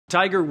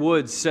Tiger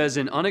Woods says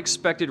an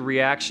unexpected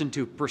reaction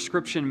to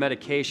prescription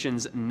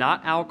medications,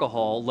 not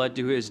alcohol, led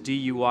to his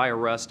DUI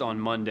arrest on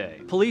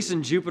Monday. Police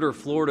in Jupiter,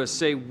 Florida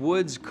say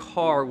Woods'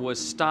 car was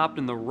stopped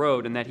in the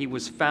road and that he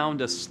was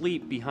found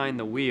asleep behind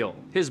the wheel.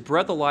 His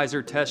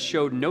breathalyzer test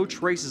showed no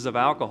traces of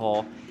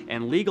alcohol,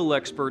 and legal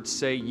experts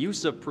say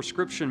use of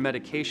prescription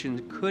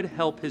medication could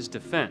help his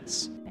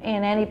defense.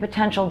 In any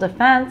potential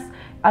defense,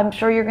 I'm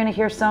sure you're going to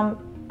hear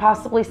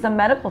possibly some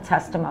medical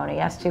testimony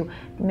as to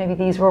maybe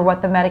these were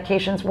what the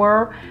medications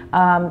were,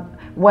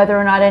 whether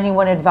or not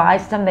anyone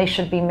advised him they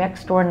should be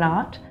mixed or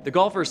not. The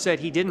golfer said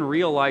he didn't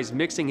realize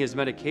mixing his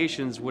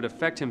medications would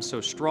affect him so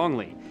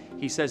strongly.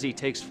 He says he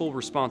takes full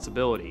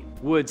responsibility.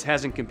 Woods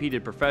hasn't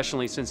competed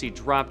professionally since he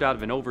dropped out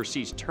of an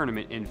overseas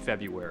tournament in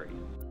February.